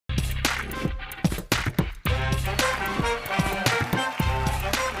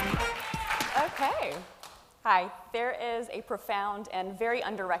Okay. Hi. There is a profound and very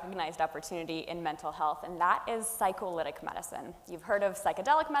under-recognized opportunity in mental health, and that is psycholytic medicine. You've heard of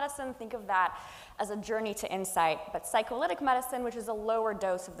psychedelic medicine. Think of that as a journey to insight, but psycholytic medicine, which is a lower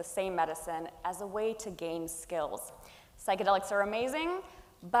dose of the same medicine, as a way to gain skills. Psychedelics are amazing,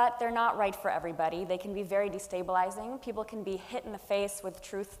 but they're not right for everybody. They can be very destabilizing. People can be hit in the face with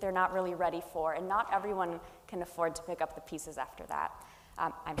truth they're not really ready for, and not everyone can afford to pick up the pieces after that.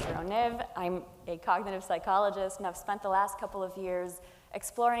 I'm Sharon Niv. I'm a cognitive psychologist, and I've spent the last couple of years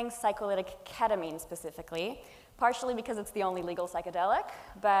exploring psycholytic ketamine specifically, partially because it's the only legal psychedelic,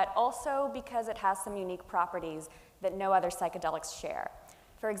 but also because it has some unique properties that no other psychedelics share.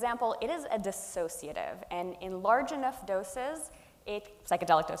 For example, it is a dissociative, and in large enough doses,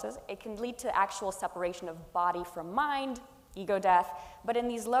 psychedelic doses, it can lead to actual separation of body from mind, ego death, but in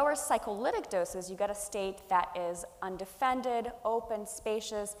these lower psycholytic doses, you get a state that is undefended, open,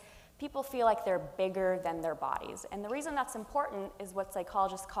 spacious. People feel like they're bigger than their bodies. And the reason that's important is what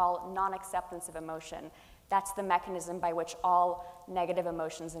psychologists call non-acceptance of emotion. That's the mechanism by which all negative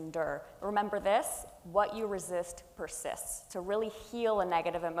emotions endure. Remember this, what you resist persists. To really heal a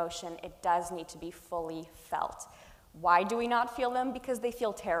negative emotion, it does need to be fully felt. Why do we not feel them? Because they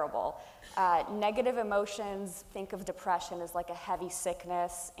feel terrible. Negative emotions, think of depression as like a heavy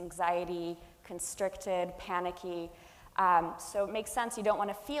sickness, anxiety, constricted, panicky. So it makes sense you don't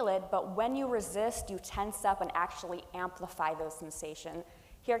want to feel it, but when you resist, you tense up and actually amplify those sensations.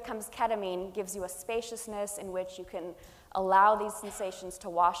 Here comes ketamine, gives you a spaciousness in which you can allow these sensations to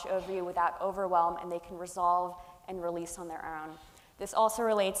wash over you without overwhelm, and they can resolve and release on their own. This also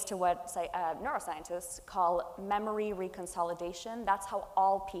relates to what neuroscientists call memory reconsolidation. That's how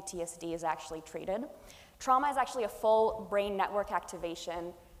all PTSD is actually treated. Trauma is actually a full brain network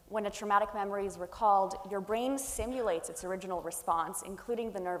activation. When a traumatic memory is recalled, your brain simulates its original response,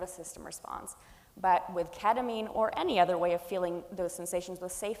 including the nervous system response. But with ketamine or any other way of feeling those sensations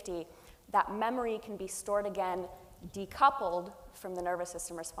with safety, that memory can be stored again, decoupled from the nervous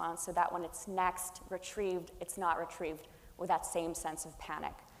system response, so that when it's next retrieved, it's not retrieved with that same sense of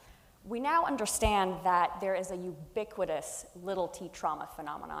panic. We now understand that there is a ubiquitous little t trauma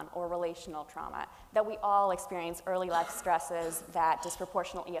phenomenon, or relational trauma, that we all experience early life stresses that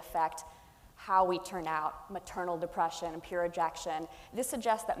disproportionately affect how we turn out, maternal depression, peer rejection. This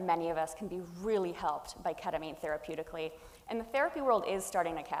suggests that many of us can be really helped by ketamine therapeutically, and the therapy world is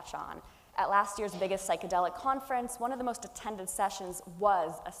starting to catch on. At last year's biggest psychedelic conference, one of the most attended sessions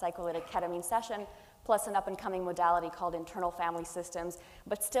was a psycholytic ketamine session, plus an up-and-coming modality called internal family systems.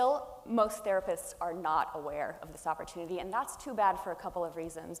 But still, most therapists are not aware of this opportunity, and that's too bad for a couple of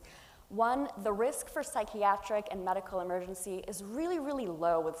reasons. One, the risk for psychiatric and medical emergency is really, really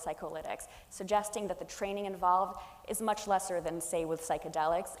low with psycholytics, suggesting that the training involved is much lesser than, say, with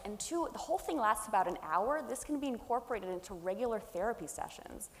psychedelics. And two, the whole thing lasts about an hour. This can be incorporated into regular therapy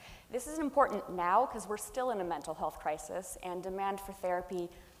sessions. This is important now because we're still in a mental health crisis, and demand for therapy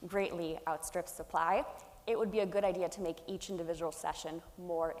greatly outstrips supply. It would be a good idea to make each individual session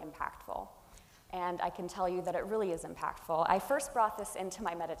more impactful. And I can tell you that it really is impactful. I first brought this into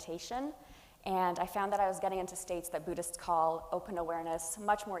my meditation, and I found that I was getting into states that Buddhists call open awareness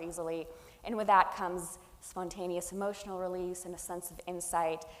much more easily. And with that comes spontaneous emotional release and a sense of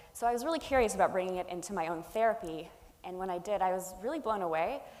insight. So I was really curious about bringing it into my own therapy. And when I did, I was really blown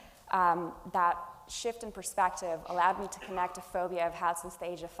away. That shift in perspective allowed me to connect a phobia I've had since the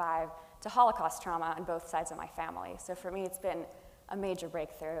age of 5 to Holocaust trauma on both sides of my family. So for me, it's been a major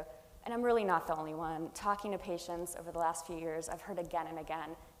breakthrough. And I'm really not the only one. Talking to patients over the last few years, I've heard again and again,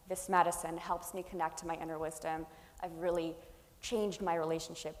 this medicine helps me connect to my inner wisdom. I've really changed my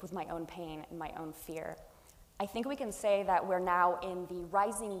relationship with my own pain and my own fear. I think we can say that we're now in the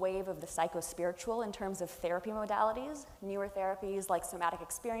rising wave of the psychospiritual in terms of therapy modalities. Newer therapies like somatic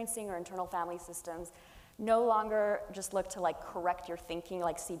experiencing or internal family systems no longer just look to correct your thinking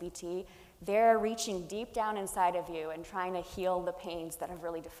like CBT. They're reaching deep down inside of you and trying to heal the pains that have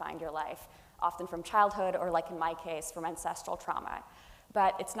really defined your life, often from childhood or, like in my case, from ancestral trauma.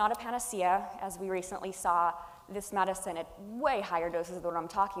 But it's not a panacea, as we recently saw this medicine at way higher doses than what I'm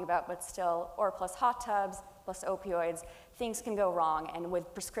talking about, but still, or plus hot tubs, plus opioids, things can go wrong. And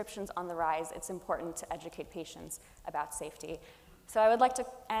with prescriptions on the rise, it's important to educate patients about safety. So I would like to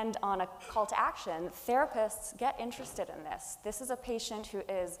end on a call to action. Therapists, get interested in this. This is a patient who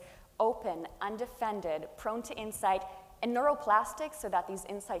is open, undefended, prone to insight, and neuroplastic so that these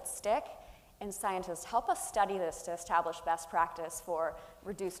insights stick. And scientists, help us study this to establish best practice for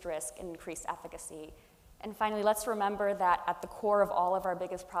reduced risk and increased efficacy. And finally, let's remember that at the core of all of our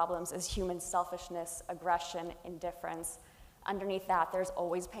biggest problems is human selfishness, aggression, indifference. Underneath that, there's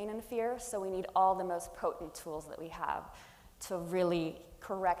always pain and fear, so we need all the most potent tools that we have to really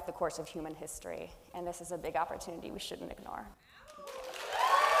correct the course of human history. And this is a big opportunity we shouldn't ignore.